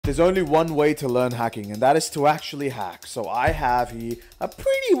There's only one way to learn hacking, and that is to actually hack. So I have here a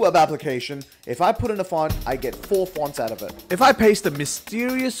pretty web application. If I put in a font, I get 4 fonts out of it. If I paste a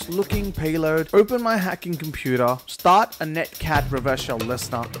mysterious looking payload, open my hacking computer, start a netcat RevShell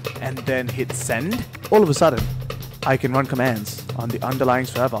listener, and then hit send, all of a sudden, I can run commands on the underlying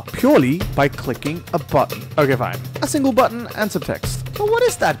server purely by clicking a button. Okay, fine. A single button and some text. So what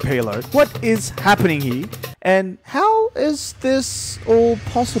is that payload? What is happening here? And how is this all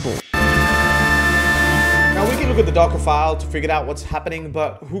possible? Now we can look at the Docker file to figure out what's happening,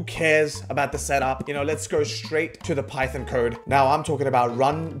 but who cares about the setup? You know, let's go straight to the Python code. Now I'm talking about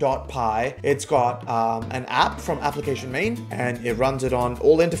run.py. It's got an app from application main, and it runs it on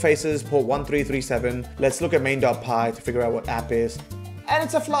all interfaces, port 1337. Let's look at main.py to figure out what app is. And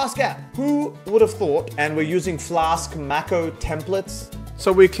it's a Flask app. Who would have thought? And we're using Flask Mako templates.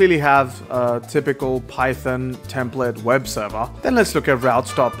 So we clearly have a typical Python template web server. Then let's look at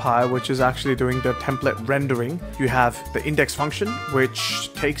routes.py, which is actually doing the template rendering. You have the index function,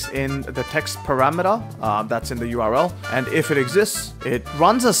 which takes in the text parameter that's in the URL. And if it exists, it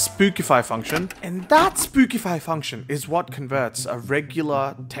runs a spookify function. And that spookify function is what converts a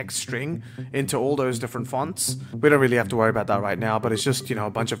regular text string into all those different fonts. We don't really have to worry about that right now, but it's just, you know,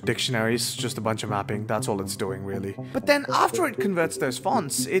 a bunch of dictionaries, just a bunch of mapping. That's all it's doing, really. But then after it converts those fonts,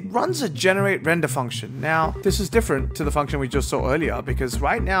 it runs a generate render function. Now, this is different to the function we just saw earlier, because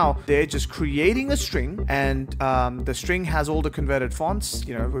right now they're just creating a string, and the string has all the converted fonts.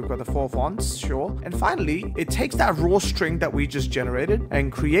 You know, we've got the 4 fonts, sure. And finally, it takes that raw string that we just generated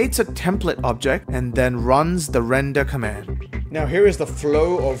and creates a template object and then runs the render command. Now here is the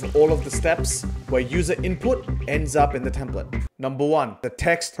flow of all of the steps where user input ends up in the template. Number 1, the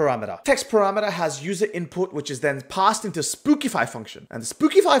text parameter. Text parameter has user input, which is then passed into spookify function. And the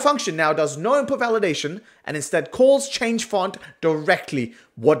spookify function now does no input validation and instead calls change font directly.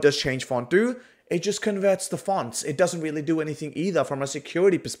 What does change font do? It just converts the fonts. It doesn't really do anything either from a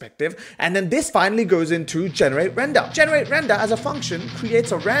security perspective. And then this finally goes into generate render. Generate render as a function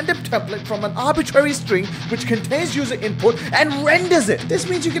creates a random template from an arbitrary string which contains user input and renders it. This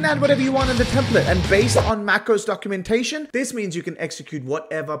means you can add whatever you want in the template. And based on Mako's documentation, this means you can execute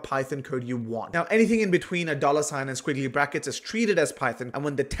whatever Python code you want. Now, anything in between a $sign and squiggly brackets is treated as Python. And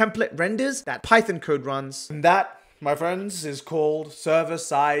when the template renders, that Python code runs. And that, my friends, is called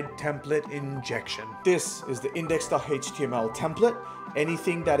server-side template injection. This is the index.html template.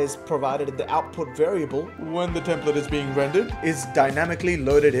 Anything that is provided in the output variable when the template is being rendered is dynamically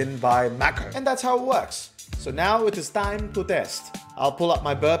loaded in by Mako. And that's how it works. So now it is time to test. I'll pull up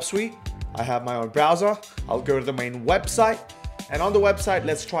my Burp Suite. I have my own browser. I'll go to the main website. And on the website,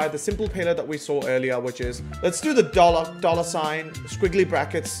 let's try the simple payload that we saw earlier, which is, let's do the $sign, squiggly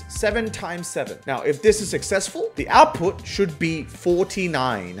brackets, 7 times 7. Now, if this is successful, the output should be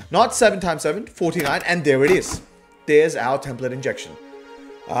 49. Not 7 times 7, 49, and there it is. There's our template injection.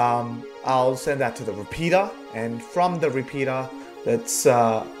 I'll send that to the repeater, and from the repeater, let's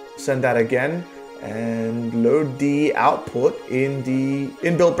send that again and load the output in the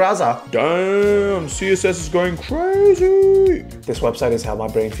inbuilt browser. Damn, CSS is going crazy. This website is how my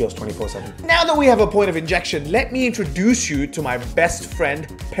brain feels 24/7. Now that we have a point of injection, let me introduce you to my best friend,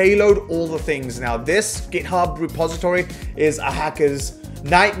 Payload All the Things. Now this GitHub repository is a hacker's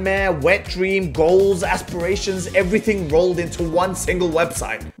nightmare, wet dream, goals, aspirations, everything rolled into one single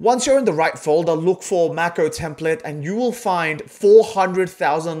website. Once you're in the right folder, look for Mako template and you will find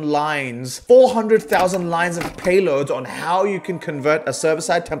 400,000 lines. 400,000 lines of payloads on how you can convert a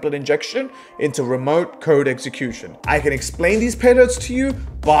server-side template injection into remote code execution. I can explain these payloads to you,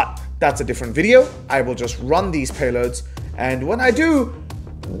 but that's a different video. I will just run these payloads, and when I do,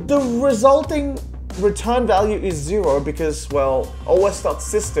 the resulting return value is 0 because, well,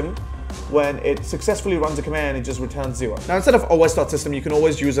 os.system, when it successfully runs a command, it just returns 0. Now, instead of os.system, you can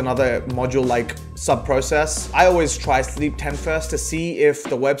always use another module like subprocess. I always try sleep 10 first to see if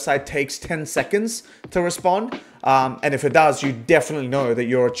the website takes 10 seconds to respond. And if it does, you definitely know that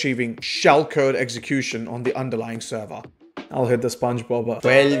you're achieving shellcode execution on the underlying server. I'll hit the SpongeBob.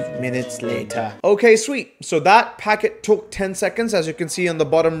 12 minutes later. Okay, sweet. So that packet took 10 seconds, as you can see on the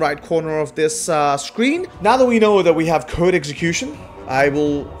bottom right corner of this screen. Now that we know that we have code execution, I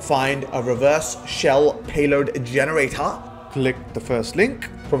will find a reverse shell payload generator. Click the first link,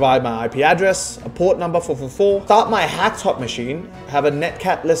 provide my IP address, a port number 444, start my hacktop machine, have a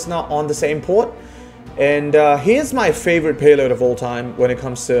netcat listener on the same port. And here's my favorite payload of all time when it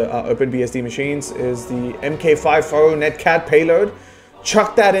comes to OpenBSD machines is the MK50 netcat payload.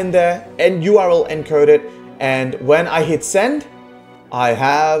 Chuck that in there and URL encode it. And when I hit send, I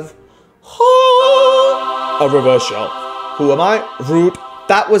have a reverse shell. Who am I? Root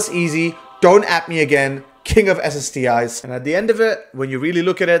That was easy. Don't at me again. King of SSTIs. And at the end of it, when you really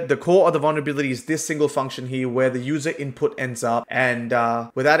look at it, the core of the vulnerability is this single function here where the user input ends up. And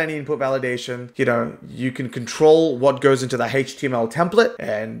without any input validation, you know, you can control what goes into the HTML template.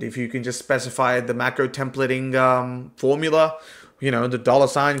 And if you can just specify the Mako templating formula, you know, the $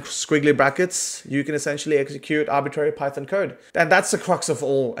 squiggly brackets, you can essentially execute arbitrary Python code. And that's the crux of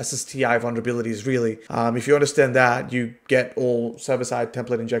all SSTI vulnerabilities, really. If you understand that, you get all server-side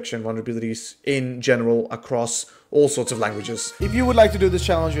template injection vulnerabilities in general across all sorts of languages. If you would like to do this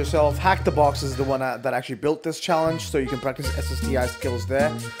challenge yourself, Hack the Box is the one that actually built this challenge, so you can practice SSTI skills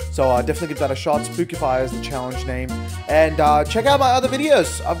there. So definitely give that a shot. Spookify is the challenge name. And check out my other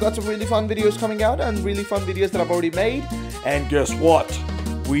videos. I've got some really fun videos coming out and really fun videos that I've already made. And guess what?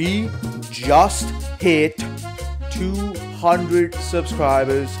 We just hit 200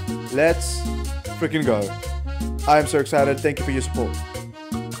 subscribers. Let's freaking go. I am so excited. Thank you for your support.